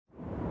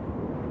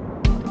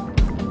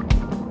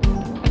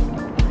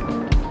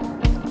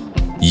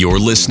You're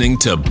listening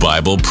to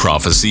Bible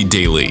Prophecy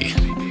Daily,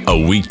 a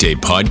weekday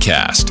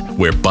podcast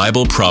where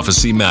Bible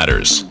prophecy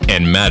matters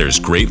and matters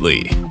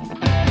greatly.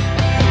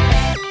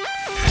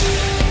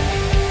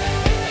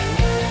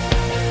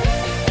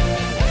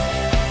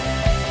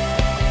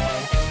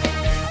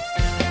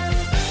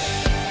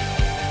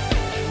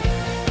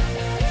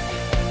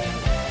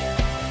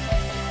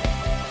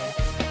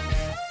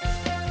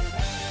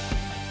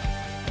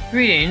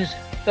 Greetings,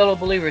 fellow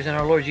believers in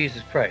our Lord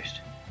Jesus Christ.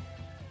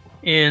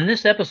 In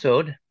this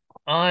episode,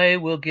 I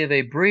will give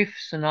a brief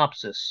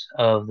synopsis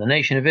of the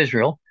nation of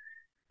Israel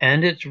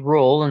and its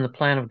role in the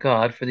plan of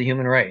God for the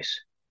human race.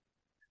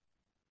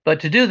 But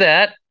to do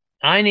that,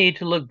 I need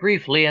to look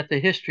briefly at the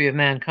history of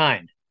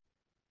mankind.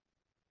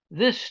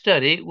 This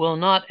study will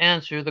not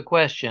answer the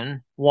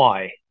question,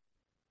 why?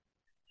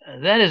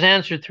 That is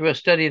answered through a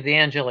study of the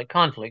angelic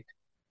conflict,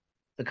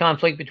 the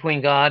conflict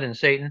between God and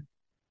Satan,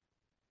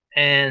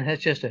 and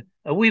that's just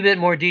a wee bit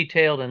more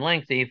detailed and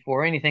lengthy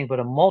for anything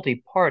but a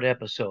multi-part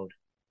episode.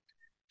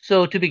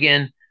 So to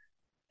begin,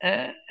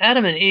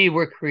 Adam and Eve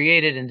were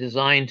created and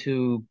designed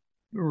to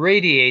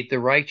radiate the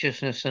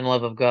righteousness and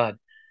love of God.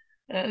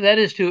 That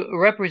is to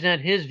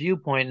represent his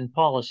viewpoint and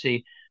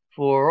policy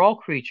for all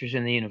creatures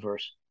in the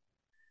universe.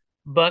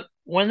 But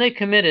when they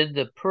committed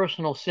the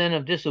personal sin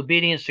of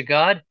disobedience to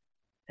God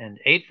and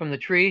ate from the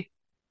tree,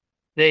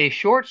 they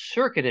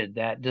short-circuited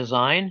that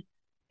design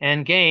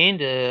and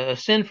gained a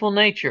sinful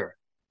nature.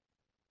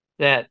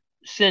 That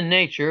sin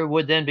nature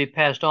would then be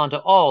passed on to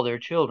all their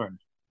children.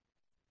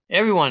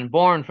 Everyone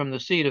born from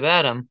the seed of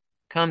Adam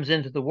comes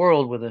into the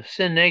world with a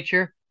sin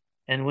nature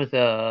and with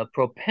a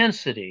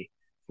propensity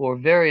for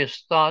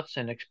various thoughts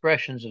and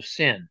expressions of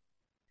sin.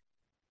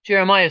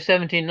 Jeremiah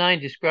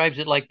 17:9 describes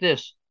it like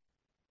this: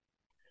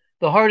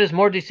 "The heart is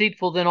more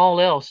deceitful than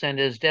all else and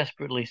is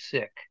desperately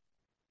sick.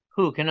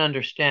 Who can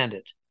understand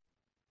it?"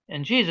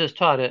 And Jesus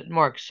taught it,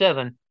 Mark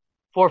 7,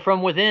 "For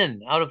from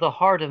within, out of the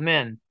heart of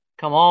men,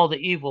 come all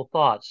the evil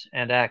thoughts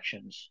and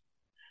actions."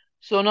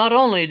 So not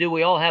only do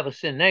we all have a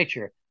sin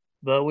nature,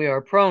 but we are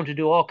prone to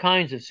do all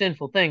kinds of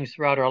sinful things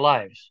throughout our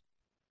lives.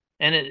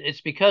 And it's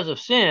because of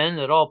sin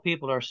that all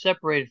people are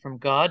separated from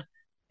God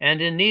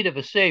and in need of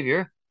a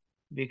Savior,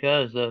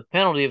 because the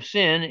penalty of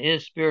sin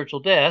is spiritual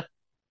death,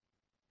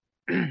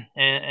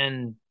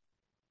 and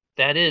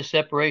that is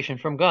separation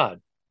from God.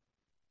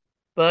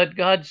 But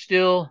God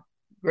still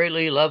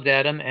greatly loved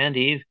Adam and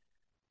Eve,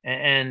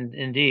 and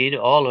indeed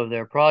all of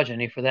their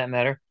progeny for that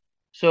matter.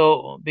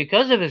 So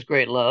because of his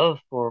great love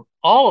for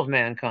all of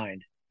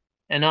mankind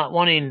and not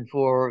wanting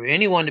for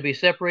anyone to be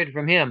separated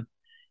from him,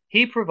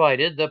 he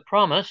provided the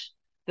promise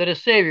that a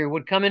Savior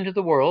would come into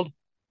the world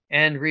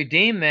and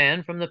redeem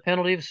man from the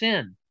penalty of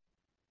sin.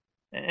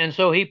 And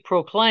so he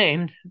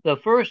proclaimed the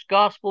first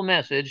gospel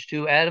message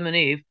to Adam and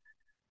Eve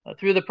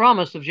through the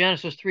promise of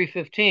Genesis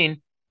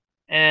 3:15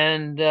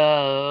 and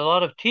a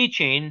lot of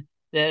teaching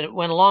that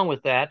went along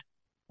with that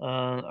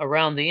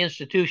around the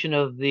institution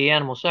of the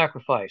animal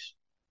sacrifice.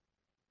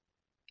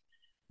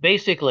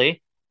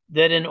 Basically,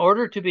 that in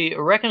order to be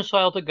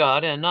reconciled to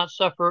God and not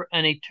suffer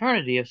an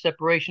eternity of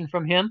separation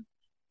from him,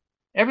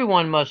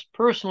 everyone must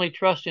personally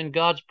trust in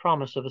God's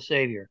promise of a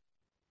Savior.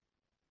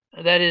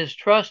 That is,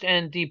 trust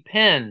and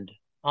depend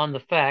on the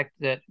fact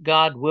that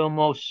God will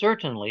most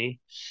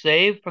certainly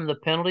save from the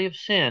penalty of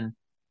sin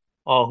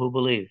all who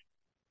believe.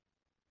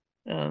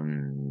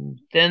 Then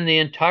the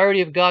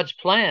entirety of God's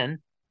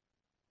plan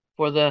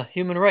for the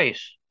human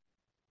race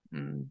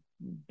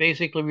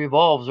basically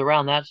revolves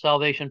around that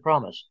salvation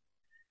promise,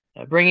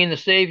 bringing the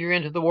Savior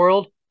into the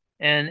world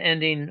and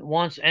ending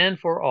once and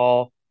for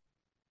all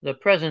the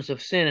presence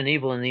of sin and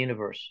evil in the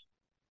universe.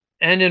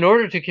 And in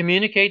order to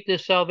communicate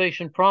this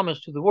salvation promise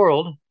to the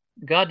world,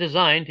 God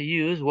designed to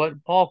use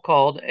what Paul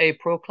called a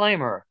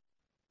proclaimer.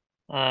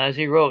 As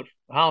he wrote,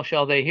 "How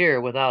shall they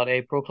hear without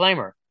a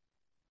proclaimer?"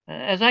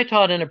 As I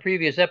taught in a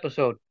previous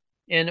episode,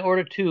 in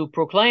order to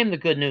proclaim the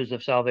good news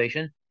of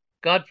salvation,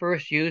 God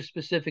first used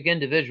specific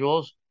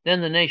individuals, then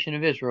the nation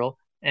of Israel,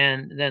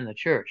 and then the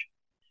church.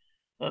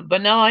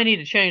 But now I need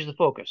to change the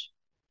focus.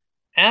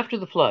 After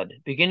the flood,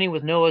 beginning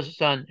with Noah's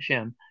son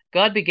Shem,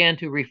 God began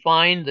to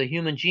refine the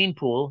human gene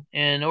pool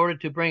in order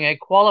to bring a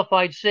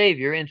qualified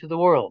Savior into the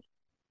world.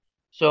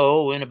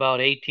 So in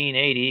about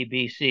 1880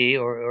 BC,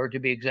 or to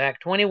be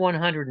exact,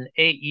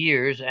 2108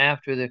 years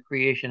after the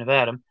creation of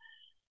Adam,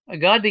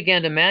 God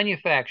began to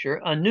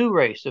manufacture a new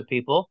race of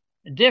people,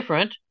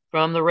 different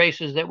from the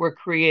races that were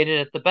created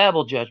at the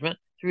Babel judgment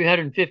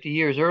 350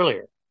 years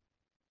earlier.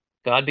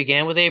 God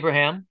began with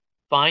Abraham,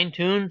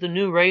 fine-tuned the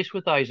new race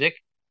with Isaac,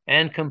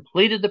 and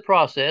completed the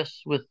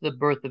process with the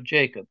birth of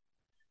Jacob.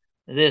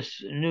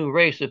 This new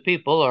race of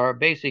people are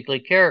basically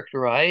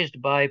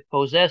characterized by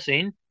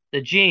possessing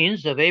the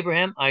genes of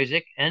Abraham,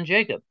 Isaac, and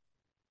Jacob.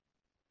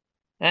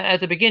 At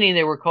the beginning,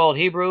 they were called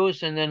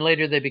Hebrews, and then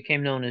later they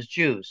became known as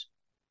Jews.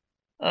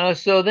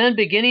 So then,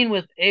 beginning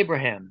with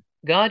Abraham,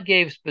 God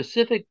gave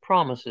specific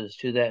promises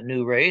to that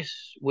new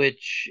race,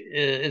 which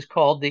is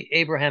called the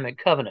Abrahamic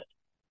covenant.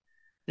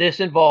 This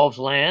involves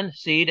land,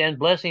 seed, and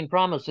blessing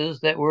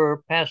promises that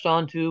were passed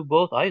on to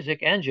both Isaac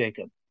and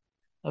Jacob.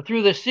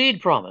 Through the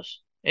seed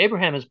promise,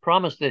 Abraham has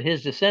promised that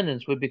his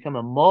descendants would become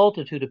a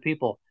multitude of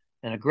people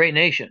and a great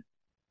nation.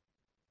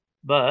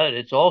 But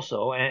it's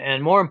also,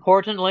 and more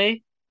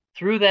importantly,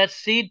 through that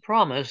seed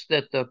promise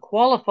that the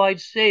qualified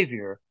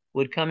Savior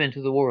would come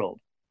into the world.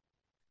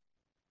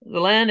 The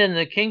land and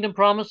the kingdom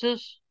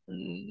promises,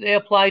 they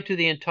apply to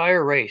the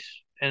entire race,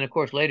 and of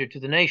course later to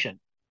the nation.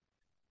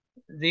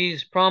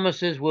 These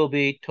promises will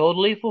be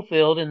totally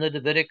fulfilled in the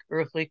Davidic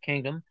earthly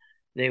kingdom.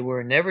 They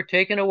were never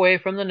taken away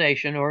from the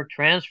nation or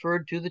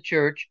transferred to the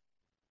church.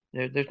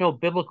 There's no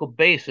biblical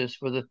basis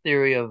for the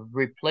theory of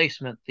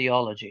replacement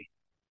theology.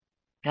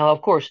 Now,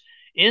 of course,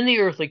 in the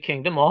earthly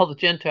kingdom, all the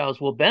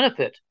Gentiles will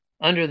benefit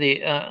under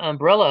the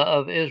umbrella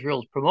of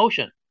Israel's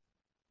promotion.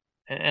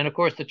 And of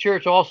course, the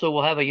church also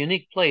will have a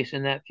unique place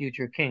in that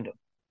future kingdom.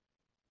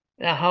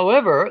 Now,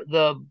 however,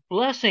 the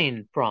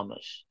blessing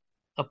promise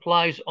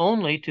applies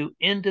only to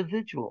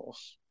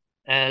individuals,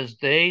 as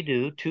they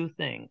do two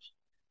things.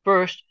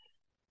 First,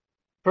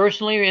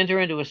 personally enter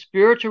into a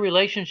spiritual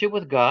relationship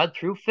with God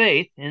through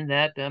faith in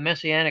that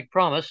Messianic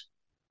promise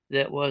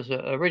that was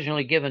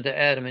originally given to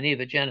Adam and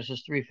Eve at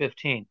Genesis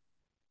 3:15.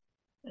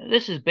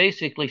 This is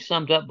basically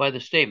summed up by the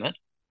statement,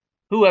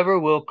 whoever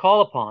will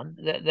call upon,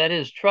 that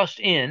is, trust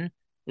in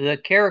the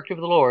character of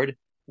the Lord,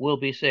 will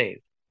be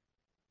saved.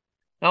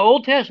 Now,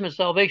 Old Testament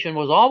salvation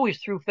was always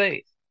through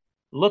faith,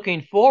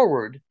 looking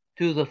forward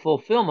to the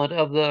fulfillment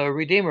of the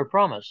Redeemer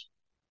promise.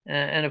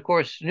 And of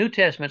course, New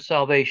Testament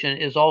salvation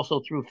is also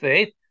through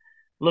faith,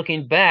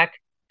 looking back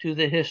to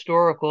the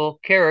historical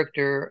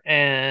character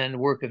and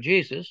work of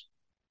Jesus,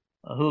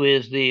 who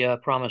is the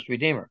promised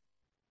Redeemer.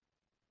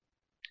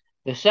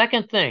 The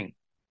second thing,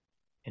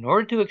 in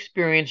order to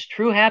experience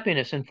true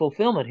happiness and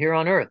fulfillment here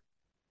on earth,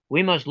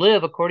 we must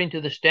live according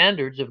to the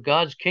standards of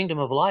God's kingdom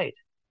of light.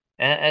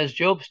 As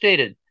Job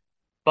stated,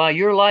 by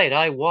your light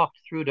I walked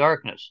through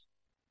darkness.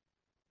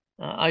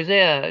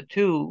 Isaiah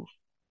 2:5,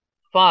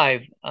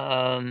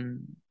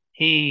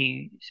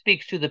 he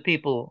speaks to the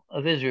people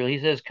of Israel. He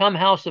says, come,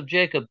 house of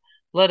Jacob,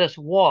 let us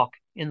walk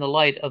in the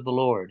light of the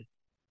Lord.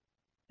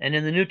 And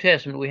in the New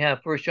Testament, we have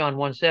 1 John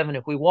 1:7,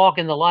 if we walk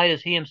in the light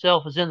as he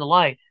himself is in the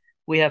light,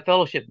 we have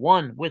fellowship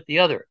one with the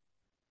other.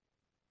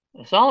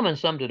 Solomon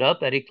summed it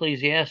up at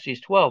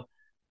Ecclesiastes 12.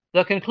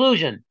 The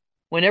conclusion,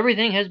 when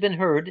everything has been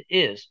heard,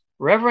 is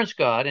reverence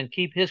God and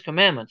keep his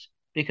commandments,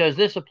 because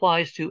this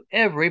applies to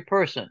every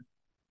person.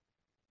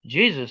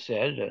 Jesus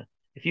said,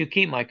 if you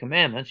keep my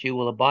commandments, you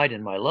will abide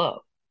in my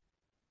love.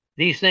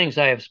 These things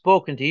I have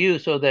spoken to you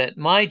so that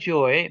my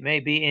joy may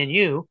be in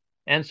you,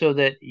 and so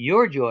that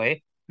your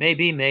joy may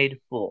be made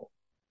full.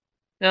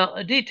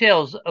 Now,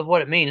 details of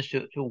what it means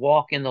to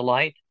walk in the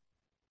light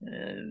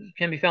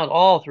can be found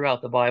all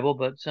throughout the Bible,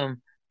 but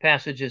some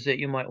passages that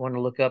you might want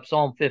to look up,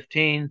 Psalm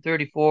 15,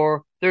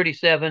 34,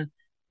 37,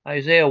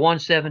 Isaiah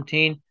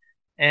 1:17,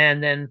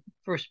 and then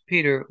 1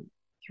 Peter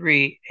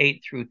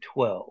 3:8 through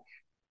 12.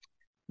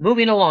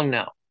 Moving along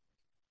now.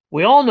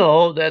 We all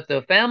know that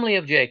the family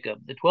of Jacob,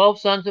 the 12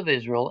 sons of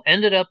Israel,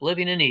 ended up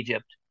living in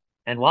Egypt,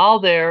 and while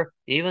there,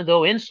 even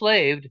though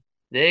enslaved,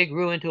 they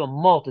grew into a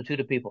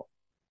multitude of people.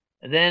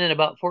 And then in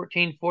about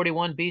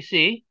 1441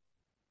 BC,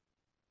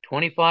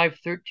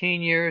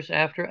 13 years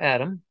after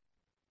Adam,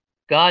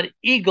 God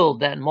eagled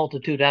that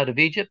multitude out of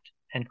Egypt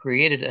and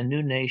created a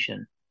new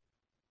nation.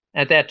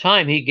 At that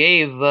time, he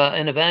gave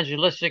an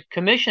evangelistic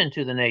commission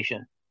to the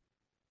nation,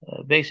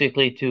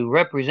 basically to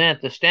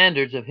represent the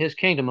standards of his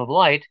kingdom of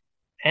light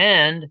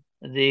and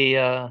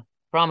the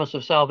promise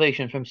of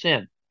salvation from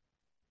sin.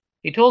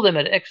 He told them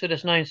at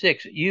Exodus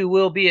 9:6, you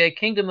will be a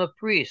kingdom of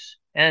priests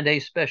and a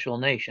special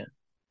nation.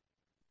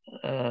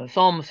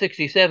 Psalm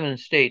 67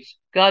 states,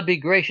 God be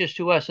gracious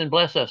to us and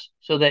bless us,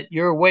 so that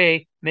your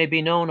way may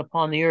be known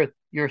upon the earth,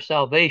 your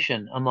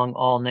salvation among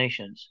all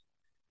nations.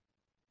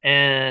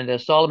 And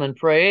as Solomon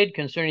prayed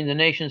concerning the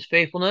nation's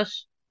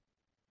faithfulness,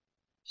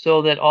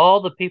 so that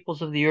all the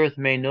peoples of the earth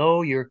may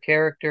know your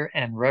character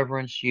and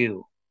reverence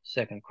you.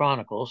 2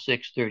 Chronicles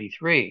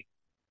 6:33.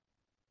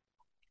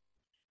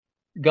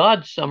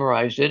 God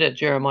summarized it at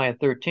Jeremiah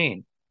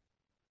 13.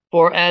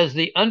 For as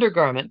the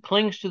undergarment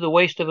clings to the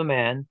waist of a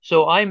man,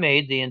 so I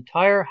made the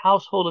entire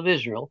household of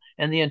Israel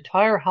and the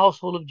entire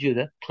household of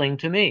Judah cling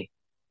to me,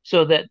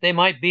 so that they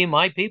might be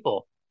my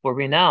people, for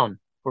renown,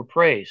 for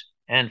praise,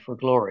 and for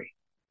glory.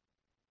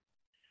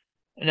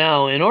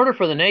 Now, in order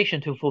for the nation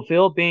to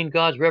fulfill being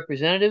God's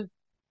representative,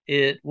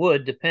 it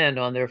would depend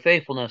on their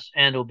faithfulness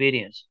and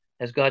obedience,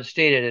 as God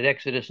stated at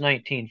Exodus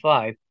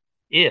 19:5,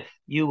 if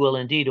you will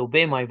indeed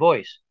obey my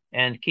voice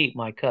and keep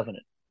my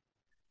covenant.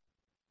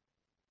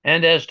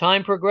 And as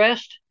time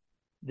progressed,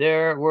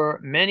 there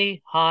were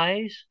many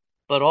highs,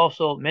 but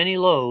also many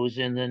lows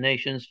in the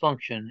nation's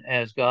function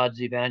as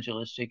God's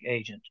evangelistic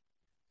agent.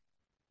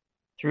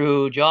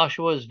 Through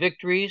Joshua's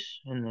victories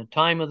in the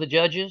time of the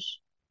judges,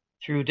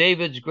 through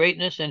David's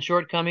greatness and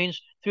shortcomings,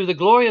 through the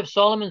glory of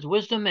Solomon's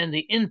wisdom and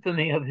the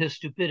infamy of his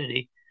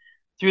stupidity,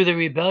 through the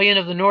rebellion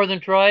of the northern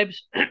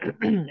tribes,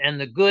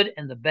 and the good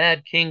and the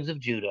bad kings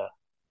of Judah.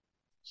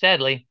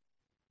 Sadly,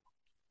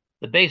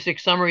 the basic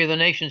summary of the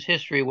nation's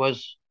history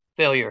was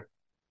failure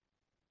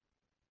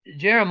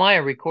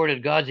Jeremiah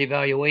recorded God's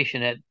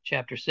evaluation at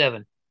chapter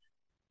 7.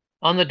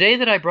 On the day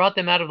that I brought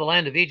them out of the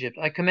land of Egypt,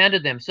 I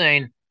commanded them,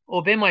 saying,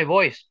 Obey my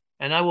voice,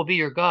 and I will be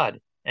your God,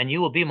 and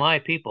you will be my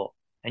people.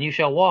 And you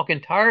shall walk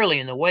entirely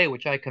in the way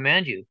which I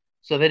command you,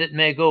 so that it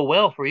may go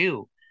well for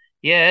you.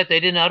 Yet they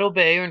did not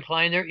obey or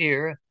incline their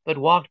ear, but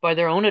walked by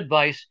their own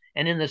advice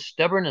and in the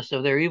stubbornness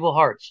of their evil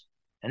hearts.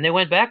 And they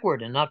went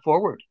backward and not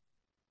forward.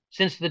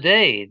 Since the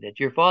day that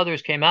your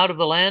fathers came out of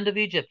the land of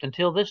Egypt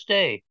until this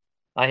day,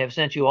 I have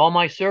sent you all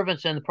my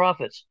servants and the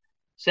prophets,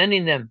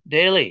 sending them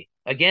daily,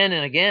 again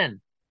and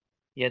again.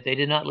 Yet they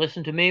did not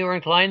listen to me or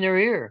incline their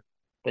ear,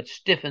 but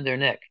stiffened their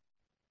neck.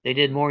 They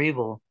did more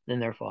evil than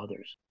their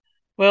fathers.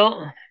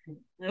 Well,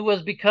 it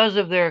was because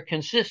of their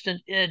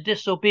consistent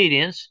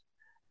disobedience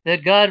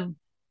that God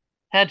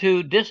had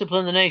to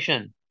discipline the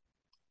nation.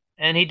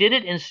 And he did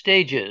it in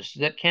stages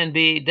that can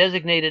be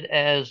designated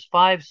as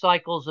 5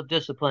 cycles of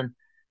discipline,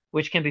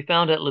 which can be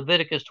found at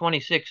Leviticus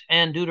 26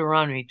 and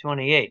Deuteronomy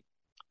 28.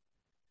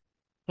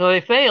 So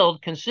they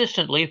failed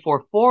consistently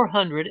for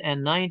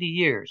 490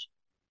 years.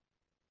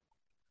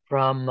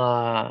 From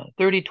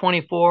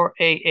 3024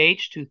 AH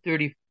to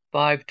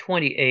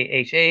 3520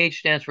 AH. AH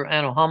stands for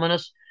Anno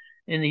Hominis,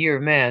 in the year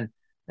of man.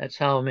 That's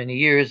how many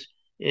years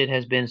it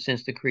has been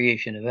since the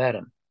creation of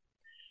Adam.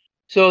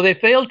 So they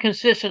failed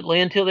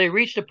consistently until they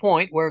reached a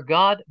point where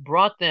God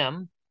brought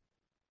them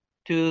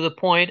to the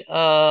point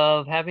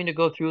of having to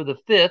go through the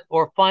 5th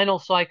or final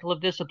cycle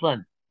of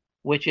discipline,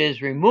 which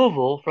is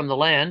removal from the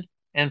land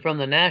and from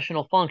the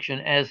national function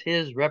as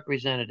his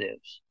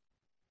representatives.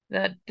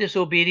 That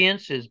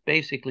disobedience is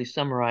basically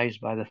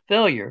summarized by the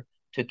failure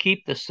to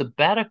keep the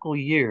sabbatical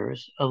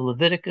years of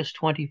Leviticus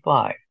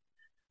 25.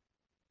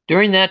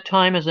 During that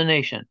time as a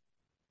nation,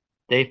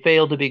 they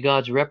failed to be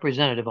God's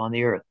representative on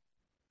the earth.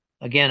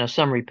 Again, a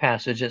summary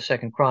passage at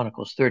 2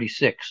 Chronicles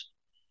 36.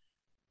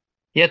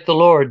 Yet the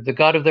Lord, the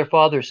God of their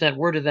fathers, sent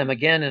word to them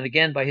again and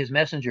again by his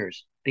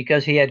messengers,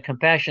 because he had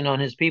compassion on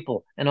his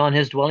people and on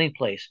his dwelling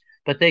place.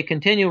 But they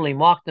continually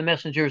mocked the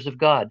messengers of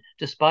God,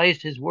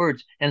 despised his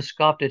words, and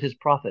scoffed at his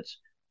prophets,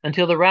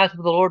 until the wrath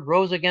of the Lord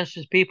rose against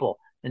his people,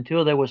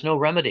 until there was no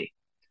remedy.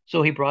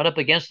 So he brought up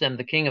against them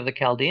the king of the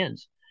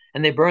Chaldeans,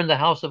 and they burned the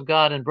house of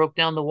God and broke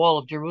down the wall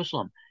of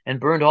Jerusalem, and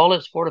burned all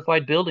its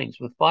fortified buildings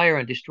with fire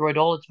and destroyed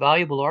all its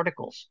valuable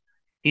articles.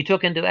 He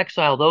took into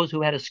exile those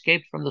who had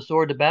escaped from the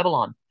sword to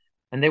Babylon,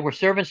 and they were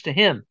servants to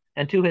him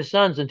and to his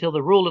sons until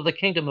the rule of the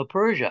kingdom of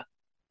Persia,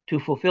 to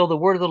fulfill the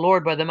word of the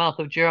Lord by the mouth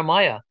of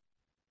Jeremiah,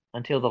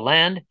 until the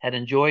land had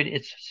enjoyed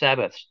its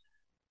Sabbaths.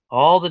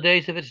 All the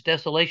days of its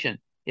desolation,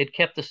 it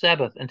kept the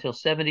Sabbath until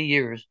 70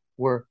 years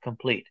were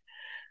complete.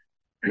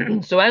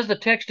 So as the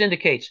text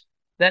indicates,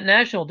 that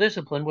national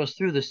discipline was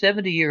through the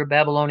 70-year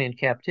Babylonian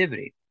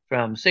captivity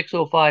from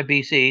 605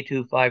 BC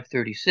to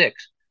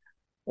 536,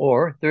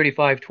 or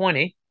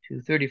 3520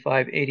 to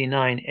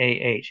 3589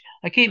 AH.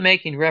 I keep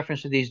making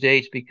reference to these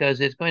dates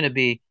because it's going to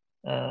be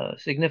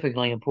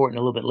significantly important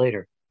a little bit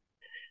later.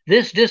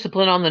 This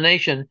discipline on the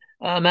nation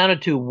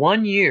amounted to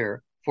 1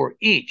 year for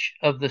each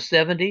of the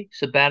 70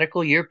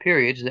 sabbatical year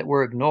periods that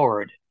were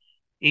ignored.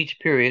 Each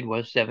period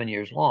was 7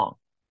 years long.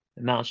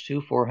 It amounts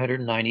to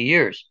 490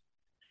 years.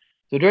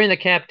 So during the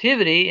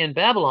captivity in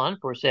Babylon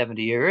for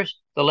 70 years,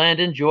 the land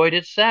enjoyed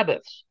its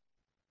Sabbaths.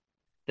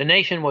 The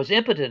nation was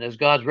impotent as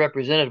God's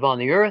representative on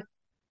the earth.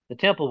 The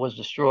temple was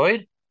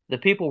destroyed. The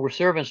people were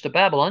servants to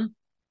Babylon,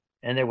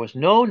 and there was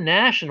no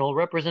national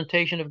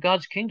representation of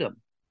God's kingdom.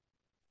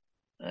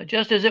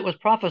 Just as it was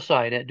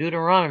prophesied at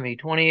Deuteronomy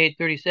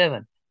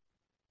 28:37,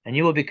 and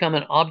you will become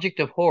an object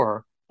of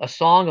horror, a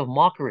song of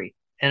mockery,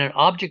 and an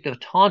object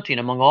of taunting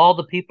among all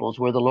the peoples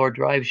where the Lord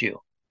drives you.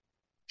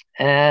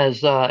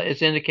 As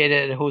it's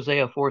indicated in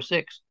Hosea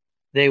 4:6,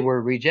 they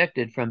were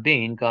rejected from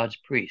being God's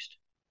priest.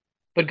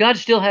 But God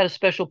still had a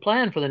special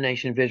plan for the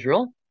nation of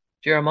Israel.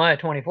 Jeremiah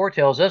 24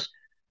 tells us,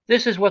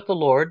 this is what the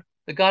Lord,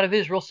 the God of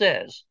Israel,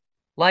 says.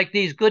 Like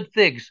these good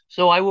figs,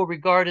 so I will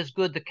regard as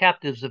good the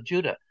captives of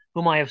Judah,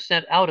 whom I have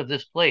sent out of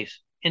this place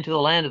into the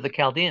land of the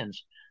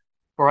Chaldeans.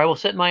 For I will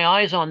set my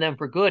eyes on them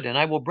for good, and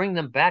I will bring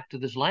them back to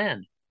this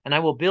land. And I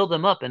will build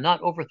them up and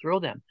not overthrow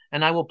them,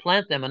 and I will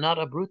plant them and not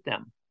uproot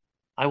them.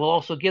 I will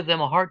also give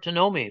them a heart to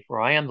know me,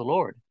 for I am the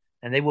Lord,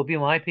 and they will be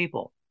my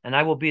people, and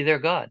I will be their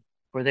God,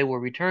 for they will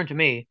return to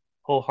me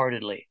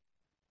wholeheartedly.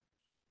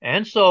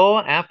 And so,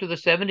 after the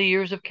 70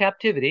 years of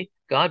captivity,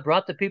 God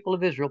brought the people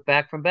of Israel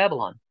back from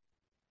Babylon.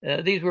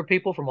 These were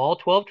people from all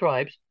 12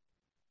 tribes,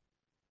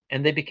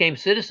 and they became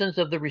citizens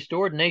of the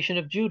restored nation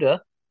of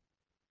Judah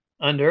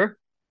under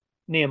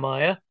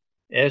Nehemiah,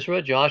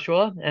 Ezra,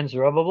 Joshua, and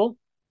Zerubbabel,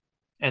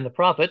 and the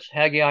prophets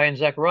Haggai and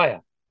Zechariah.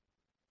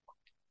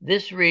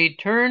 This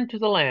return to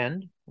the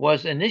land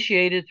was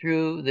initiated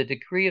through the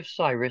decree of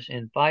Cyrus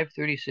in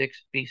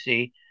 536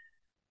 BC,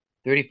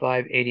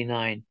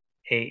 3589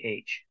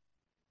 AH.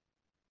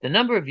 The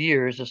number of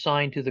years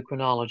assigned to the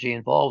chronology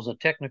involves a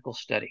technical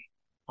study.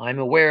 I'm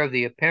aware of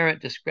the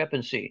apparent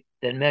discrepancy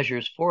that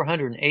measures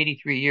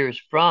 483 years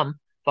from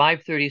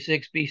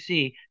 536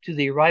 BC to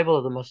the arrival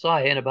of the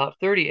Messiah in about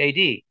 30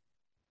 AD.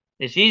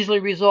 It's easily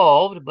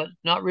resolved, but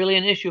not really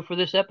an issue for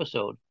this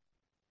episode.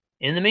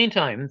 In the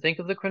meantime, think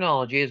of the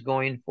chronology as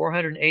going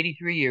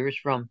 483 years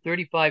from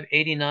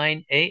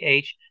 3589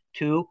 AH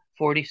to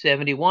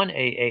 4071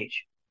 AH.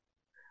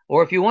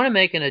 Or if you want to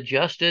make an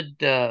adjusted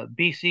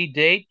BC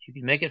date, you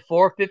can make it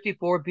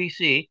 454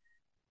 BC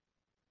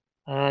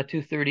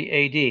to 30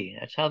 AD.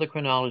 That's how the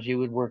chronology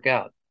would work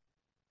out.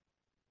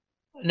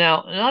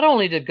 Now, not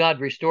only did God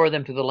restore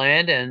them to the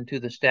land and to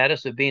the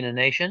status of being a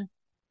nation,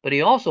 but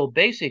he also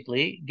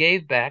basically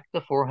gave back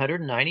the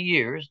 490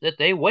 years that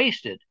they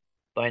wasted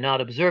by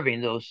not observing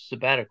those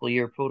sabbatical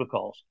year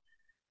protocols.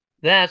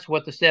 That's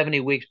what the 70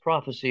 weeks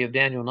prophecy of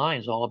Daniel 9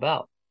 is all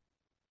about.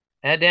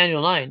 At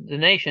Daniel 9, the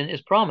nation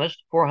is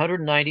promised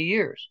 490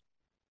 years.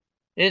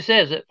 It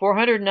says that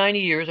 490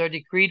 years are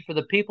decreed for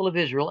the people of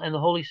Israel and the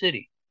holy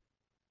city.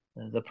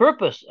 The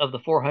purpose of the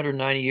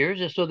 490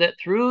 years is so that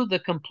through the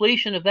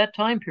completion of that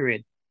time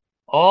period,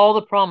 all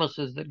the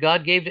promises that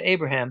God gave to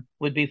Abraham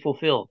would be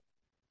fulfilled.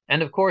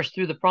 And of course,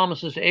 through the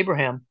promises to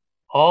Abraham,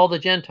 all the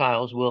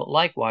Gentiles will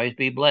likewise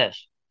be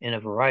blessed in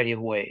a variety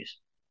of ways.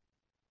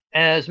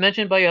 As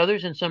mentioned by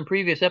others in some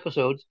previous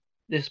episodes,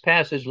 this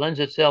passage lends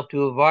itself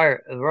to a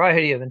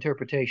variety of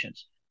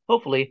interpretations.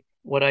 Hopefully,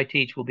 what I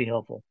teach will be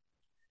helpful.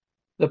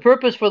 The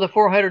purpose for the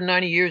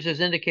 490 years is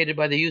indicated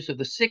by the use of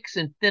the 6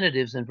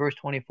 infinitives in verse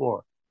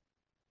 24.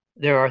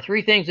 There are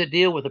 3 things that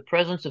deal with the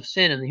presence of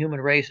sin in the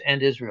human race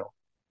and Israel.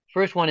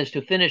 First one is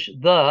to finish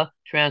the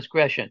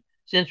transgression.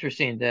 It's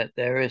interesting that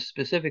there is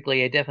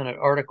specifically a definite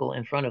article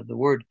in front of the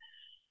word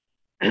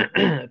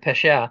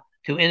pesha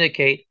to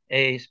indicate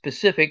a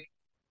specific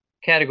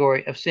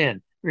category of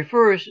sin.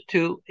 Refers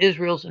to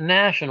Israel's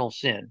national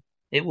sin.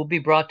 It will be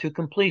brought to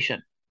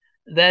completion.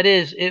 That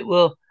is, it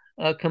will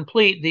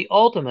complete the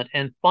ultimate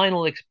and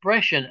final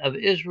expression of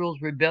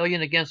Israel's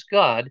rebellion against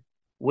God,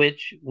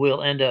 which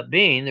will end up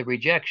being the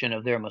rejection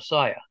of their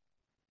Messiah.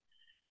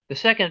 The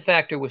second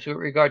factor with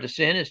regard to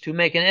sin is to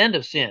make an end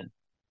of sin.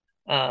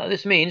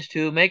 This means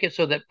to make it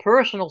so that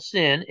personal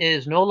sin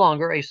is no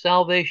longer a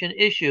salvation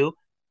issue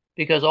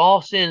because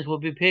all sins will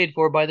be paid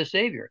for by the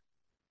Savior.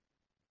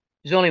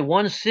 There's only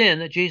one sin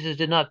that Jesus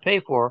did not pay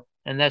for,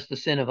 and that's the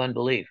sin of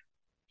unbelief.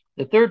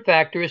 The third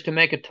factor is to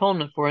make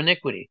atonement for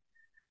iniquity.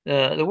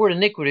 The word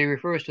iniquity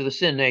refers to the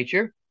sin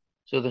nature,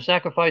 so the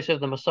sacrifice of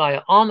the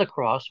Messiah on the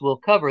cross will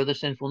cover the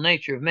sinful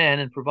nature of man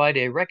and provide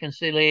a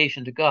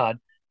reconciliation to God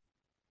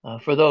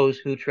for those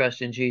who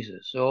trust in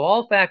Jesus. So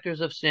all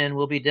factors of sin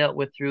will be dealt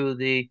with through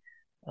the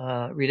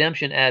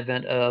redemption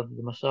advent of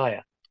the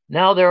Messiah.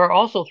 Now, there are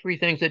also 3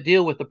 things that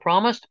deal with the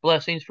promised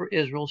blessings for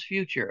Israel's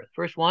future.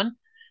 First one,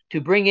 to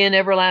bring in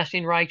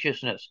everlasting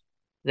righteousness.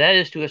 That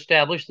is to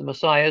establish the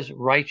Messiah's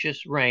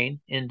righteous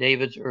reign in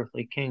David's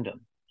earthly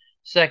kingdom.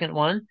 Second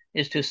one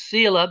is to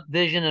seal up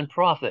vision and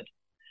prophet.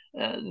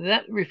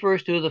 That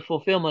refers to the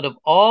fulfillment of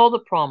all the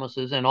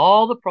promises and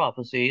all the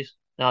prophecies,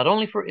 not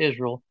only for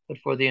Israel, but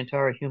for the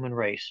entire human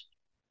race.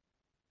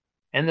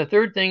 And the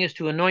third thing is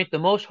to anoint the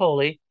most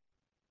holy,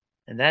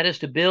 and that is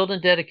to build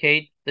and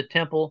dedicate the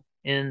temple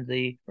in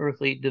the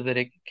earthly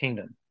Davidic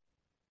kingdom.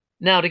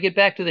 Now, to get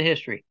back to the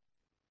history.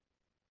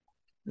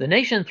 The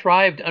nation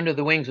thrived under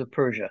the wings of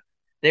Persia.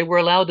 They were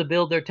allowed to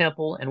build their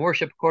temple and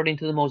worship according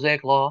to the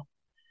Mosaic law.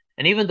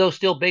 And even though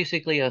still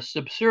basically a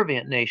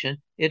subservient nation,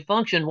 it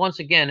functioned once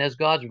again as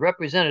God's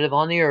representative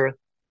on the earth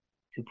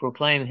to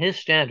proclaim his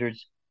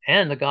standards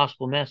and the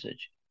gospel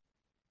message.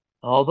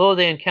 Although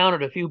they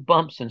encountered a few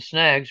bumps and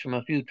snags from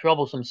a few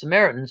troublesome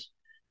Samaritans,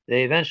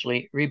 they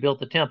eventually rebuilt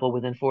the temple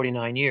within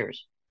 49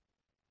 years.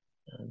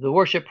 The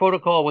worship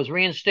protocol was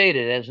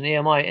reinstated, as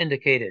Nehemiah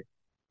indicated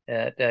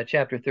at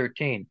chapter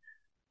 13.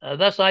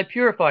 Thus I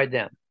purified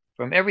them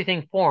from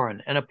everything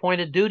foreign and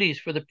appointed duties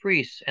for the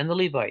priests and the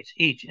Levites,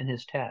 each in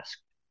his task.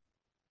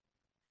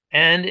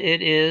 And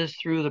it is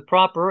through the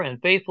proper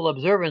and faithful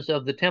observance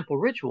of the temple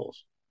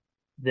rituals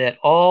that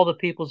all the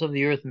peoples of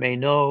the earth may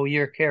know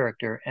your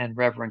character and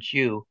reverence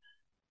you,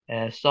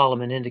 as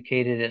Solomon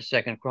indicated at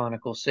 2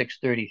 Chronicles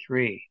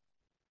 6:33.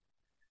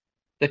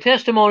 The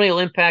testimonial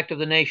impact of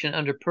the nation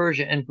under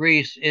Persia and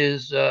Greece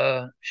is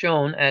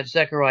shown at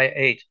Zechariah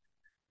 8.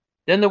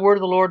 Then the word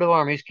of the Lord of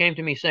armies came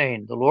to me,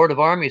 saying, the Lord of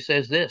armies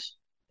says this,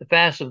 the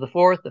fast of the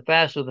 4th, the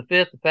fast of the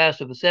 5th, the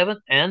fast of the 7th,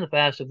 and the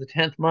fast of the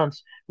 10th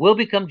months will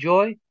become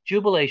joy,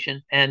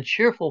 jubilation, and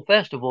cheerful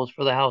festivals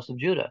for the house of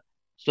Judah.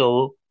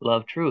 So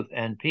love truth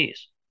and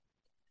peace.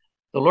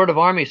 The Lord of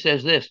armies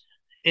says this,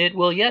 it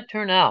will yet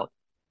turn out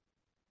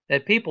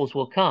that peoples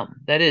will come,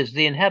 that is,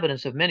 the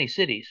inhabitants of many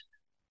cities.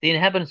 The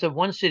inhabitants of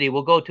one city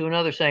will go to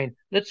another, saying,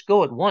 let's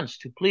go at once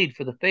to plead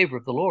for the favor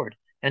of the Lord,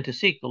 and to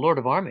seek the Lord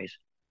of armies.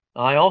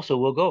 I also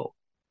will go.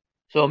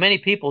 So many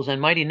peoples and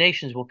mighty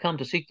nations will come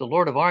to seek the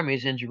Lord of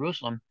armies in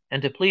Jerusalem,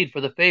 and to plead for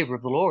the favor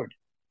of the Lord.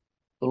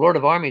 The Lord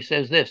of armies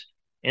says this,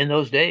 in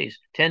those days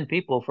 10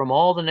 people from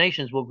all the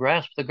nations will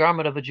grasp the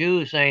garment of a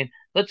Jew, saying,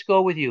 let's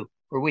go with you,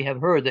 for we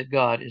have heard that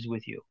God is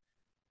with you.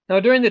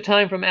 Now, during the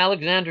time from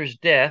Alexander's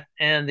death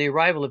and the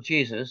arrival of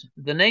Jesus,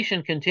 the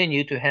nation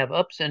continued to have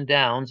ups and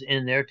downs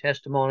in their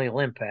testimonial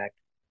impact.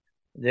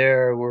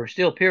 There were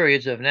still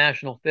periods of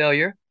national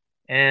failure,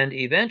 and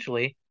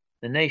eventually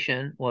the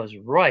nation was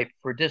ripe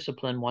for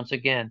discipline once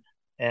again,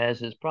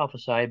 as is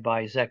prophesied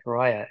by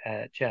Zechariah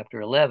at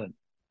chapter 11.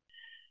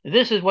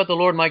 This is what the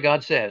Lord my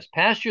God says: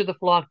 pasture the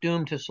flock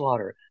doomed to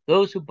slaughter.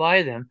 Those who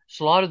buy them,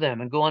 slaughter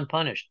them and go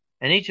unpunished.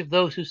 And each of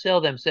those who sell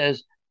them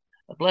says,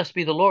 blessed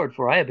be the Lord,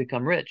 for I have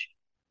become rich.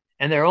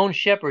 And their own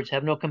shepherds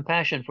have no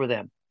compassion for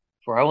them.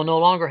 For I will no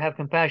longer have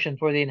compassion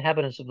for the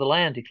inhabitants of the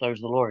land,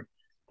 declares the Lord.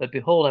 But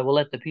behold, I will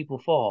let the people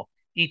fall,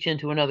 each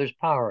into another's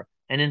power,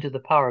 and into the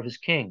power of his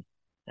king.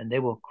 And they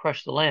will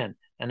crush the land,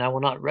 and I will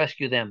not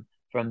rescue them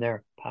from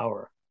their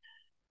power.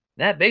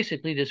 That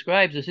basically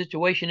describes the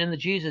situation in the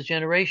Jesus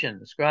generation: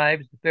 the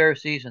scribes, the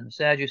Pharisees, and the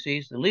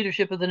Sadducees, the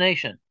leadership of the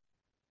nation,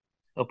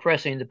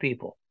 oppressing the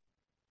people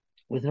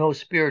with no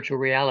spiritual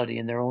reality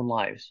in their own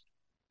lives.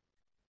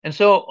 And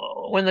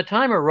so when the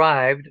time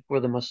arrived for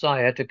the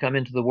Messiah to come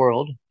into the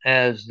world,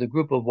 as the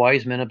group of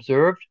wise men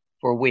observed,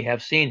 for we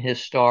have seen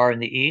his star in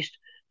the east,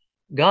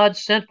 God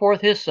sent forth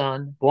his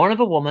Son, born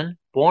of a woman,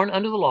 born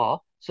under the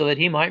law, so that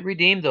he might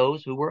redeem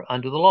those who were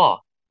under the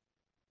law.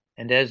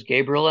 And as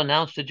Gabriel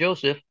announced to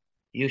Joseph,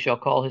 you shall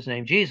call his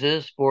name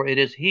Jesus, for it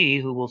is he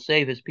who will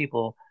save his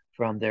people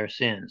from their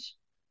sins.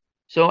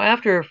 So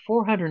after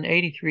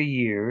 483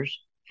 years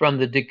from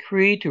the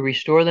decree to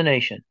restore the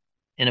nation,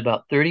 in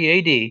about 30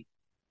 A.D.,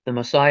 the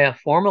Messiah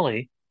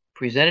formally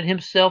presented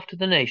himself to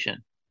the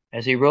nation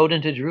as he rode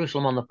into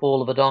Jerusalem on the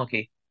foal of a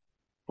donkey,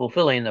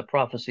 fulfilling the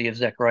prophecy of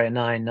Zechariah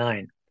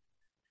 9:9.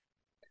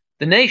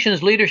 The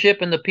nation's leadership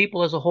and the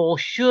people as a whole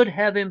should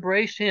have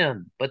embraced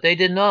him, but they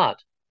did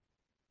not.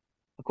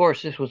 Of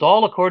course, this was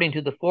all according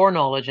to the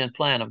foreknowledge and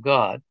plan of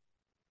God,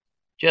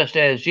 just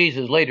as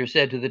Jesus later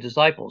said to the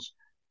disciples,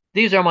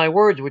 these are my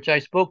words which I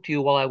spoke to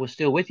you while I was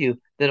still with you,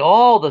 that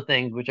all the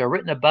things which are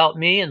written about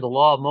me in the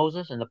law of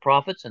Moses and the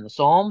prophets and the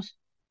Psalms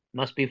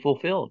must be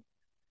fulfilled.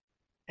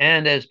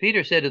 And as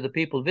Peter said to the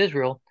people of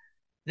Israel,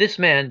 this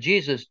man,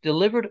 Jesus,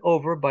 delivered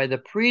over by the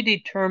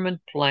predetermined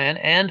plan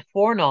and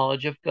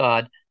foreknowledge of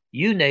God,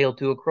 you nailed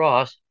to a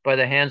cross by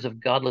the hands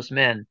of godless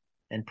men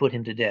and put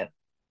him to death.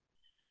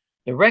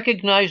 The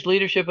recognized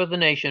leadership of the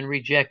nation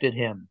rejected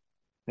him.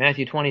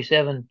 Matthew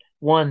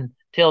 27:1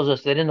 tells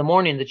us that in the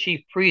morning the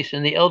chief priests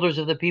and the elders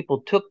of the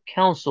people took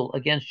counsel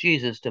against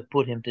Jesus to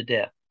put him to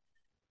death.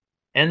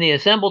 And the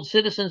assembled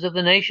citizens of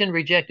the nation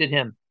rejected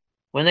him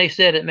when they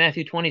said at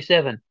Matthew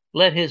 27,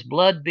 let his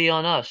blood be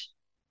on us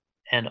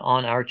and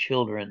on our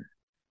children.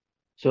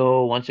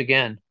 So once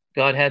again,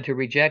 God had to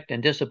reject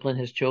and discipline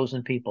his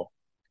chosen people.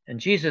 And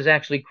Jesus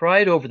actually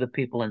cried over the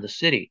people in the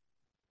city,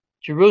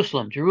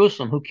 Jerusalem,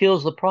 Jerusalem, who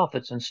kills the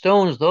prophets and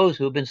stones those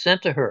who have been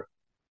sent to her.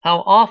 How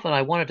often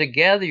I wanted to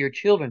gather your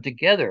children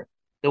together,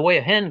 the way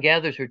a hen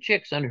gathers her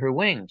chicks under her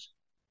wings,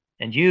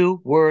 and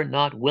you were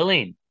not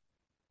willing.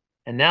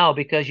 And now,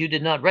 because you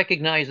did not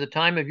recognize the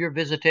time of your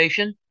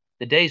visitation,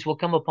 the days will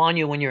come upon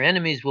you when your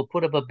enemies will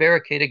put up a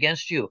barricade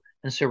against you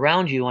and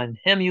surround you and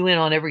hem you in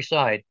on every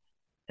side,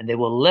 and they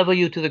will level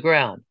you to the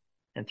ground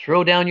and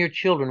throw down your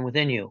children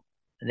within you,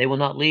 and they will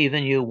not leave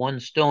in you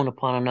one stone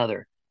upon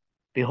another.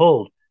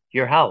 Behold,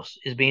 your house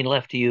is being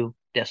left to you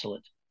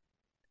desolate.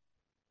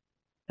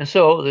 And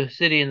so the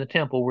city and the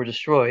temple were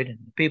destroyed, and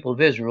the people of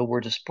Israel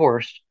were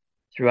dispersed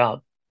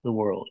throughout the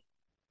world.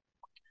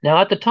 Now,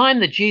 at the time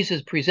that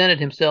Jesus presented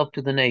himself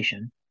to the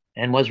nation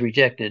and was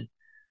rejected,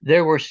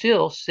 there were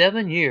still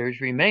 7 years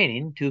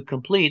remaining to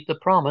complete the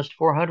promised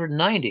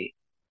 490.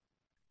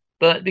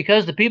 But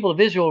because the people of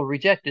Israel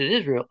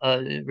rejected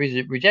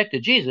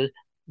Jesus,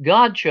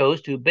 God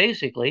chose to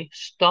basically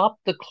stop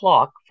the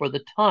clock for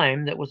the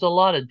time that was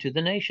allotted to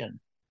the nation.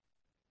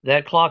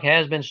 That clock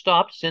has been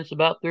stopped since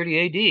about 30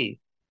 A.D.,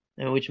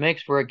 which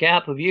makes for a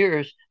gap of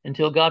years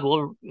until God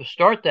will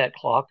start that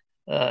clock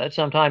at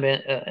some time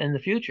in the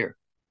future.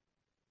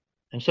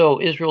 And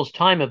so Israel's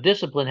time of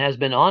discipline has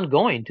been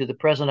ongoing to the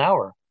present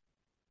hour.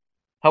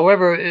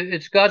 However,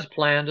 it's God's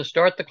plan to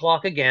start the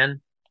clock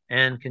again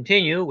and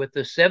continue with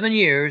the 7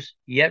 years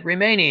yet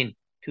remaining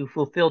to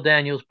fulfill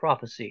Daniel's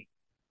prophecy.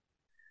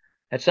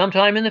 At some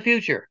time in the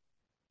future,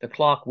 the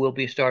clock will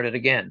be started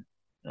again,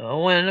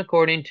 when,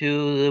 according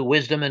to the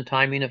wisdom and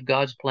timing of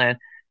God's plan,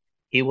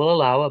 he will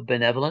allow a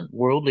benevolent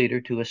world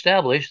leader to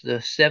establish the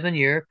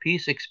 7-year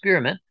peace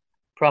experiment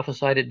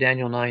prophesied at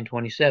Daniel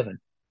 9:27.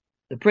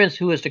 The prince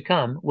who is to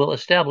come will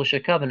establish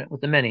a covenant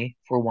with the many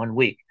for 1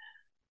 week.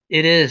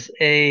 It is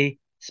a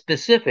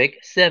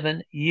specific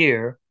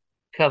 7-year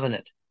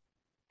covenant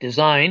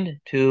designed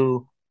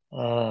to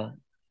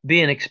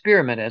be an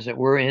experiment, as it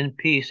were, in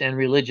peace and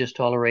religious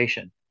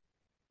toleration.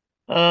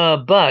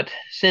 But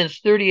since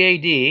 30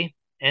 A.D.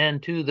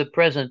 and to the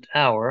present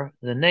hour,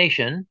 the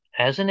nation,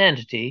 as an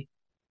entity,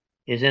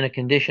 is in a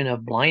condition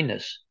of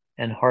blindness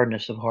and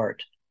hardness of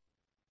heart.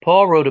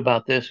 Paul wrote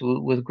about this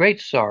with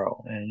great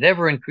sorrow and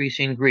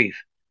ever-increasing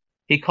grief.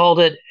 He called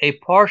it a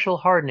partial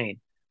hardening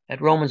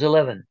at Romans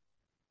 11,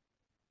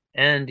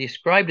 and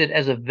described it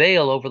as a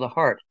veil over the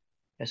heart,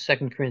 as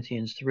 2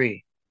 Corinthians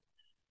 3.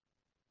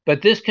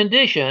 But this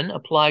condition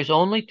applies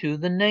only to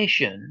the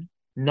nation,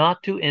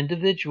 not to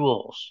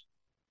individuals.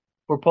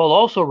 For Paul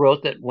also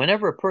wrote that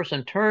whenever a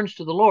person turns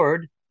to the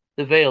Lord,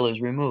 the veil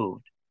is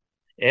removed.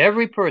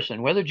 Every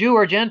person, whether Jew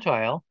or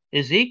Gentile,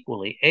 is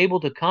equally able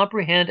to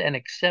comprehend and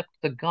accept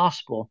the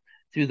gospel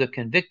through the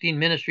convicting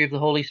ministry of the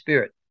Holy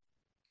Spirit.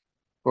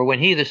 For when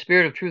he, the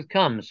Spirit of truth,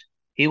 comes,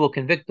 he will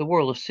convict the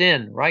world of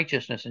sin,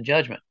 righteousness, and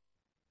judgment.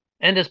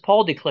 And as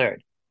Paul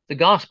declared, the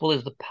gospel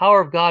is the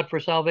power of God for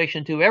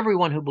salvation to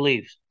everyone who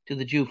believes, to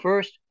the Jew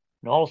first,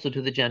 and also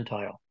to the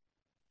Gentile.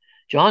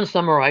 John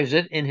summarized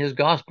it in his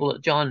gospel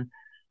at John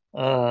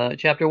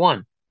chapter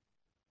 1.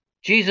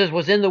 Jesus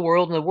was in the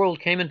world, and the world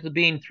came into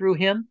being through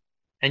him,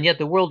 and yet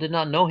the world did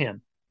not know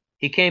him.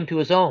 He came to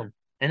his own,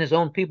 and his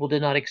own people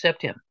did not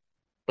accept him.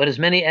 But as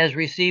many as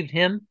received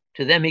him,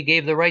 to them he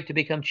gave the right to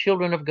become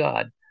children of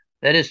God,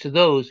 that is, to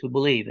those who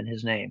believe in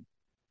his name.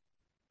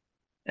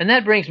 And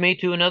that brings me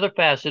to another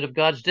facet of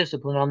God's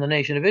discipline on the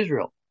nation of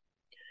Israel.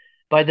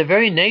 By the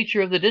very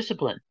nature of the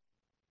discipline,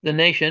 the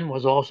nation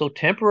was also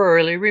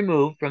temporarily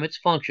removed from its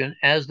function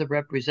as the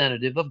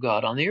representative of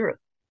God on the earth.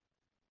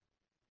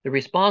 The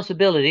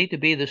responsibility to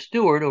be the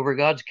steward over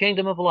God's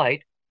kingdom of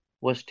light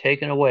was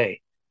taken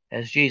away,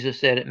 as Jesus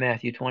said at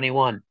Matthew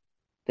 21.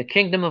 The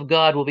kingdom of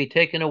God will be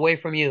taken away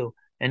from you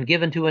and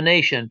given to a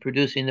nation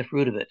producing the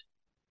fruit of it.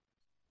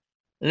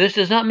 This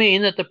does not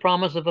mean that the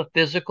promise of a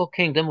physical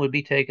kingdom would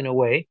be taken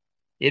away.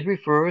 It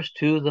refers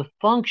to the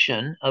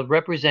function of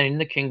representing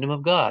the kingdom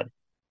of God,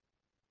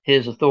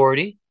 his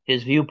authority,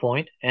 his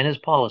viewpoint, and his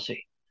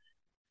policy.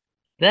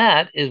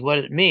 That is what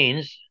it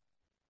means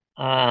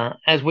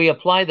as we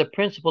apply the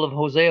principle of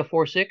Hosea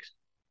 4:6.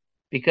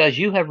 Because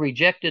you have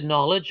rejected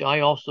knowledge,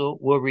 I also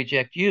will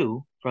reject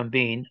you from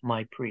being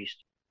my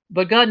priest.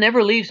 But God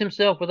never leaves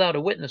himself without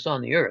a witness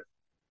on the earth.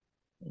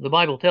 The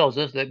Bible tells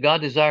us that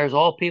God desires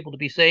all people to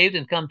be saved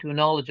and come to a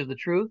knowledge of the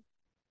truth,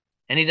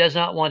 and he does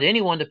not want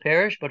anyone to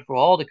perish, but for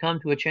all to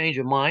come to a change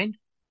of mind.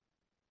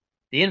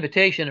 The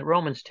invitation at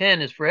Romans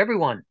 10 is for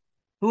everyone.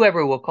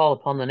 Whoever will call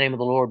upon the name of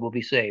the Lord will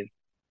be saved.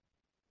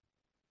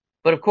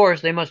 But of course,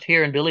 they must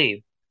hear and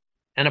believe,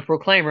 and a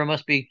proclaimer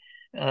must be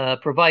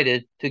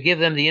provided to give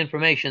them the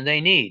information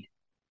they need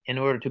in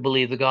order to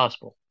believe the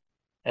gospel.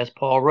 As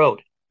Paul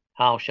wrote,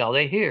 how shall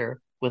they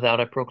hear without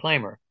a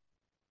proclaimer?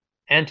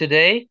 And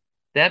today,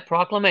 that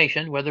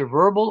proclamation, whether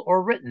verbal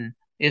or written,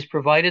 is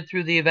provided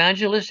through the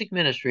evangelistic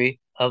ministry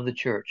of the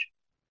church.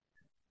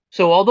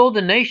 So although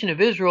the nation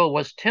of Israel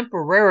was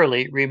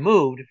temporarily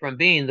removed from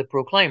being the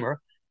proclaimer,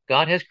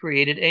 God has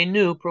created a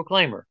new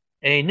proclaimer,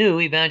 a new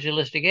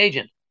evangelistic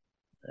agent.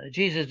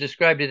 Jesus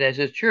described it as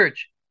his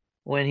church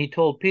when he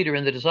told Peter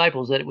and the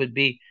disciples that it would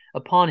be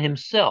upon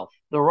himself,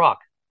 the rock,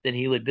 that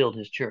he would build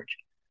his church.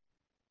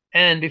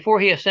 And before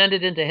he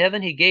ascended into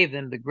heaven, he gave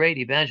them the great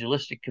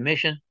evangelistic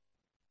commission.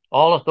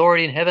 All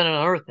authority in heaven and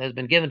on earth has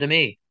been given to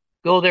me.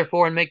 Go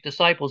therefore and make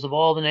disciples of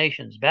all the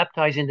nations,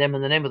 baptizing them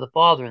in the name of the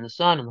Father and the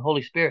Son and the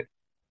Holy Spirit,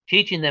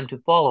 teaching them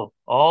to follow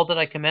all that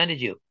I commanded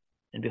you.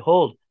 And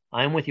behold,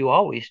 I am with you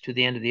always to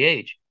the end of the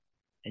age.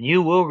 And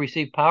you will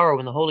receive power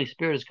when the Holy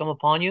Spirit has come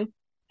upon you,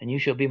 and you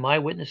shall be my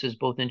witnesses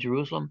both in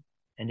Jerusalem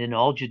and in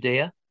all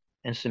Judea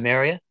and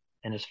Samaria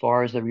and as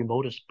far as the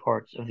remotest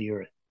parts of the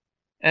earth.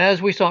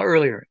 As we saw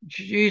earlier,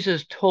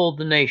 Jesus told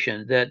the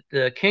nation that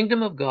the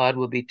kingdom of God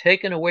will be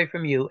taken away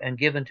from you and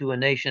given to a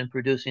nation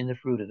producing the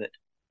fruit of it.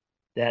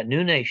 That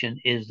new nation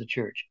is the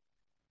church.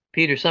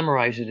 Peter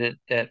summarizes it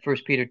at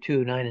 1 Peter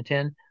 2:9 and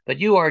 10. But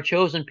you are a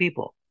chosen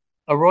people,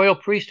 a royal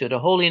priesthood, a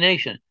holy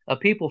nation, a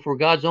people for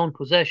God's own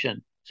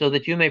possession, so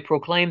that you may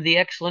proclaim the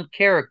excellent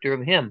character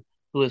of him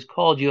who has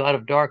called you out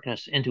of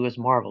darkness into his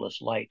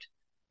marvelous light.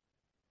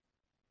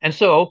 And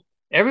so,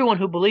 everyone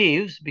who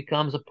believes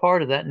becomes a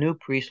part of that new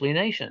priestly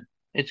nation.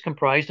 It's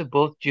comprised of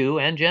both Jew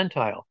and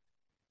Gentile.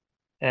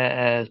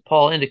 As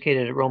Paul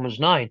indicated at Romans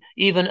 9,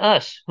 even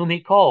us, whom he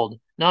called,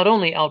 not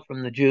only out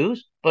from the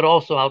Jews, but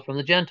also out from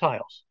the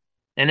Gentiles.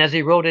 And as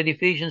he wrote at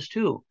Ephesians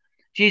 2,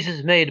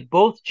 Jesus made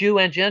both Jew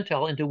and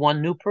Gentile into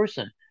one new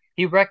person.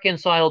 He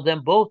reconciled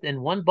them both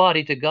in one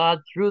body to God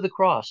through the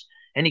cross,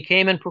 and he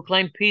came and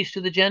proclaimed peace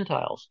to the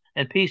Gentiles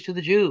and peace to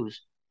the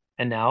Jews.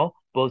 And now,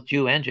 both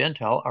Jew and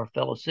Gentile are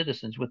fellow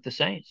citizens with the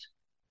saints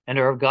and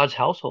are of God's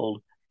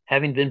household,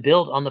 having been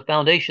built on the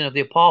foundation of the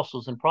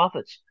apostles and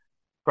prophets,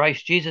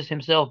 Christ Jesus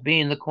himself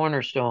being the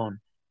cornerstone,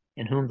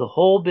 in whom the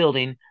whole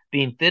building,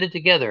 being fitted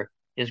together,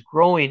 is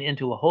growing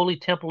into a holy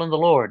temple in the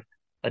Lord,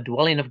 a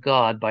dwelling of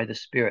God by the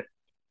Spirit.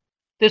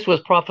 This was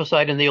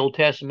prophesied in the Old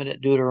Testament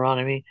at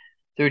Deuteronomy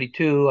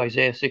 32,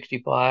 Isaiah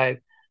 65,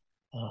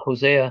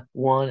 Hosea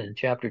 1 and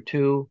chapter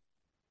 2.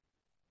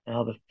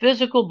 Now, the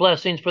physical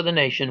blessings for the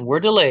nation were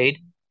delayed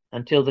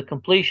until the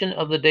completion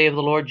of the day of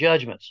the Lord's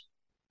judgments.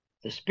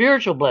 The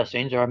spiritual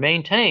blessings are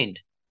maintained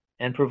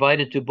and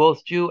provided to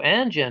both Jew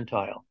and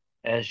Gentile.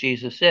 As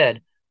Jesus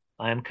said,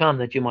 I am come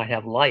that you might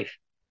have life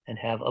and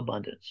have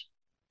abundance.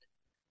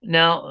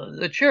 Now,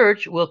 the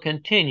church will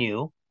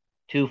continue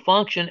to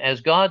function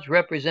as God's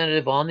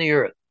representative on the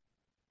earth.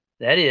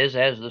 That is,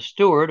 as the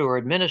steward or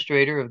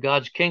administrator of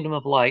God's kingdom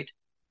of light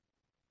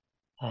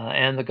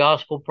and the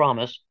gospel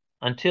promise,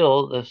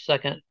 until the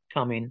second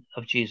coming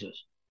of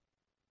Jesus.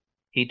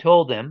 He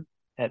told them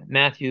at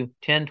Matthew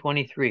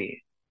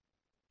 10:23,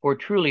 "For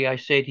truly I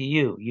say to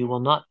you, you will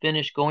not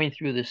finish going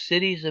through the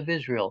cities of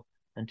Israel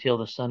until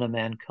the Son of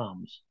Man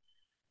comes."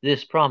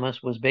 This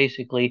promise was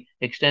basically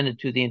extended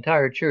to the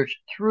entire church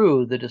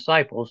through the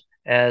disciples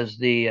as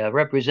the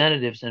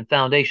representatives and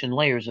foundation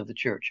layers of the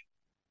church.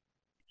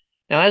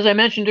 Now, as I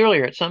mentioned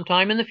earlier, at some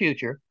time in the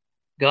future,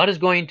 God is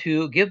going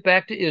to give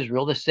back to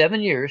Israel the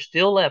 7 years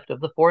still left of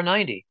the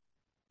 490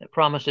 that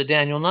promised at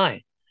Daniel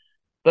 9.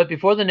 But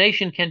before the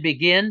nation can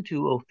begin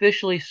to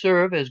officially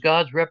serve as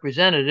God's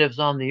representatives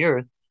on the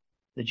earth,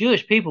 the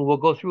Jewish people will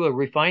go through a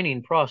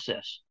refining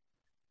process.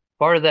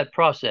 Part of that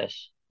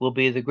process will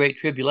be the great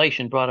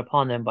tribulation brought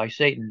upon them by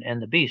Satan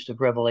and the beast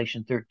of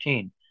Revelation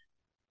 13,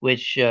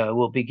 which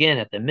will begin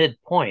at the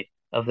midpoint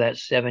of that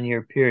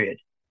 7-year period.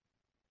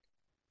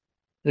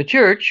 The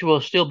church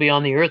will still be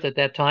on the earth at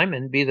that time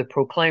and be the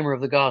proclaimer of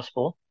the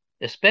gospel,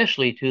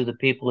 especially to the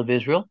people of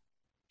Israel,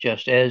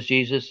 just as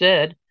Jesus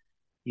said,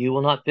 "You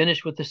will not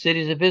finish with the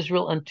cities of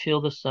Israel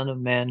until the Son of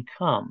Man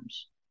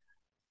comes."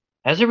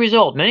 As a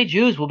result, many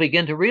Jews will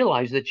begin to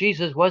realize that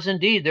Jesus was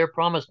indeed their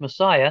promised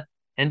Messiah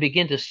and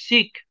begin to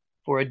seek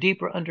for a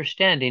deeper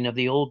understanding of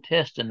the Old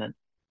Testament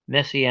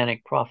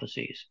Messianic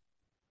prophecies.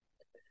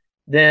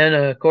 Then,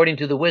 according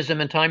to the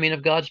wisdom and timing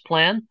of God's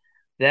plan,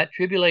 that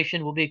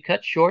tribulation will be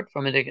cut short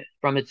from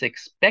its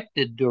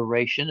expected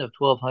duration of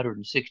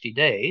 1,260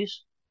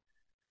 days.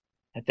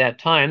 At that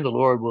time, the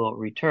Lord will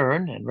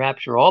return and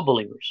rapture all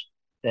believers.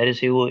 That is,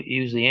 he will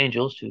use the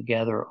angels to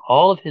gather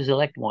all of his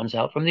elect ones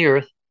out from the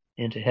earth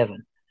into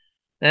heaven.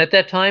 And at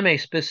that time, a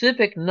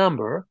specific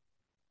number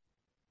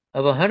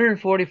of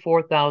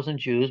 144,000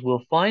 Jews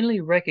will finally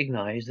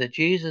recognize that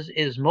Jesus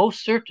is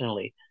most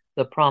certainly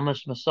the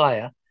promised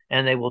Messiah,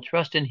 and they will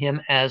trust in him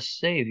as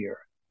Savior.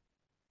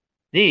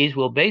 These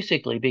will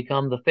basically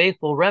become the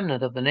faithful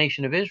remnant of the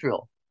nation of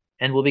Israel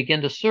and will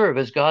begin to serve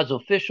as God's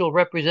official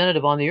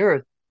representative on the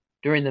earth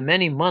during the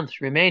many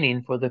months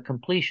remaining for the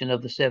completion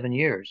of the 7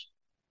 years.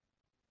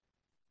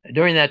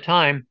 During that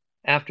time,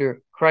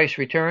 after Christ's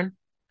return,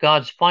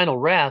 God's final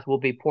wrath will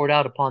be poured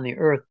out upon the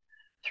earth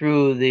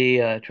through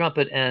the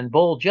trumpet and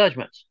bowl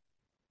judgments.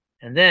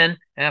 And then,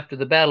 after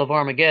the Battle of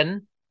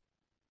Armageddon,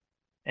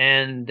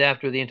 and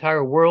after the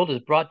entire world is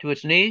brought to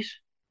its knees,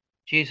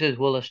 Jesus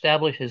will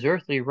establish his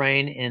earthly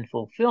reign in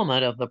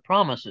fulfillment of the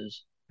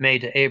promises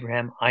made to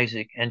Abraham,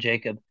 Isaac, and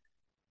Jacob,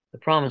 the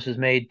promises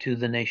made to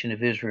the nation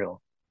of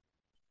Israel.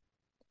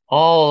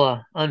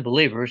 All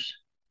unbelievers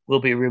will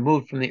be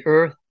removed from the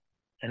earth,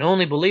 and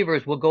only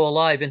believers will go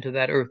alive into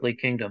that earthly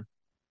kingdom.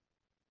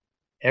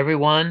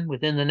 Everyone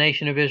within the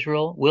nation of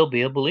Israel will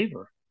be a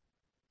believer,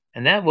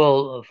 and that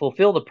will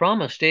fulfill the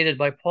promise stated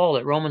by Paul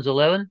at Romans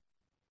 11,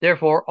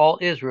 "Therefore all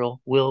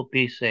Israel will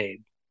be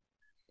saved."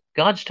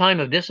 God's time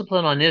of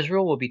discipline on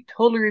Israel will be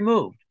totally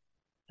removed,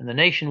 and the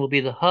nation will be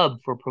the hub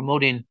for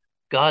promoting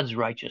God's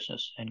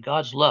righteousness and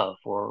God's love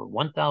for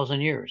 1,000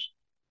 years.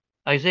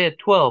 Isaiah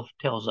 12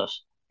 tells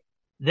us,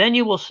 "Then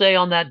you will say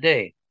on that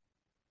day,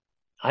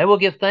 I will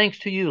give thanks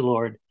to you,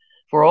 Lord,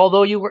 for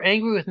although you were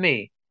angry with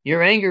me,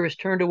 your anger is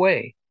turned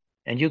away,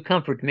 and you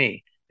comfort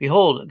me.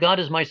 Behold, God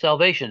is my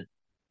salvation.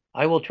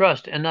 I will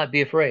trust and not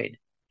be afraid.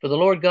 For the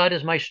Lord God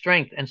is my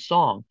strength and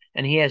song,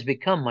 and he has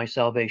become my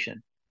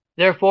salvation.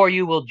 Therefore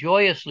you will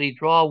joyously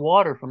draw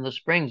water from the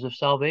springs of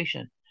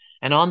salvation.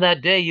 And on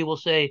that day you will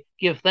say,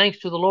 Give thanks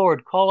to the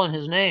Lord, call on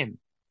his name.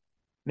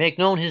 Make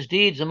known his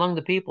deeds among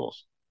the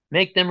peoples.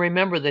 Make them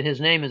remember that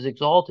his name is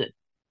exalted.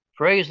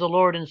 Praise the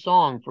Lord in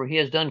song, for he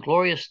has done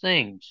glorious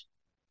things.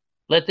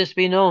 Let this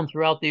be known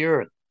throughout the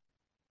earth.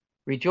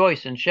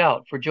 Rejoice and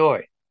shout for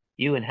joy,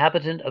 you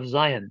inhabitant of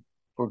Zion,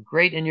 for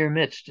great in your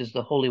midst is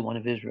the Holy One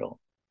of Israel."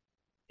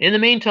 In the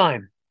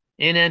meantime,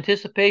 in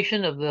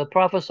anticipation of the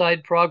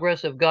prophesied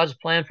progress of God's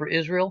plan for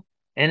Israel,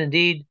 and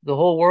indeed the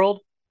whole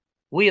world,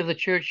 we of the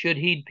church should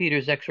heed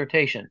Peter's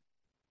exhortation.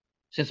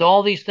 Since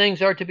all these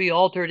things are to be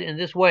altered in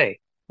this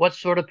way, what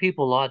sort of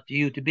people ought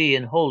you to be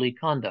in holy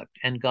conduct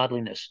and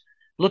godliness,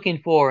 looking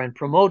for and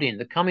promoting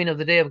the coming of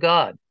the day of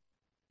God?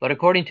 But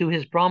according to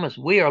his promise,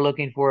 we are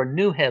looking for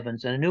new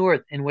heavens and a new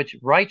earth in which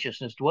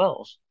righteousness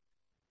dwells.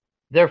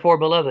 Therefore,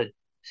 beloved,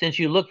 since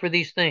you look for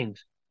these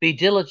things, be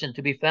diligent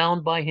to be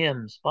found by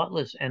him,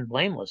 spotless and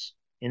blameless,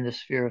 in the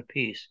sphere of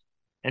peace,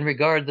 and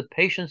regard the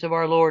patience of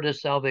our Lord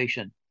as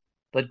salvation,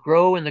 but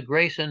grow in the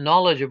grace and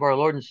knowledge of our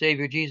Lord and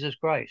Savior Jesus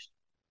Christ.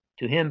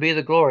 To him be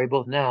the glory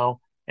both now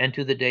and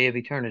to the day of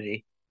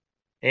eternity.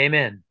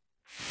 Amen.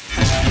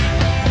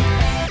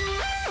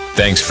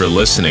 Thanks for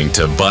listening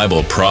to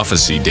Bible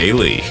Prophecy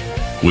Daily.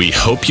 We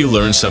hope you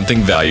learned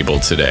something valuable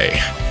today.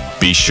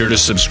 Be sure to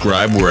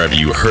subscribe wherever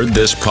you heard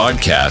this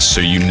podcast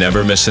so you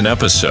never miss an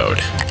episode.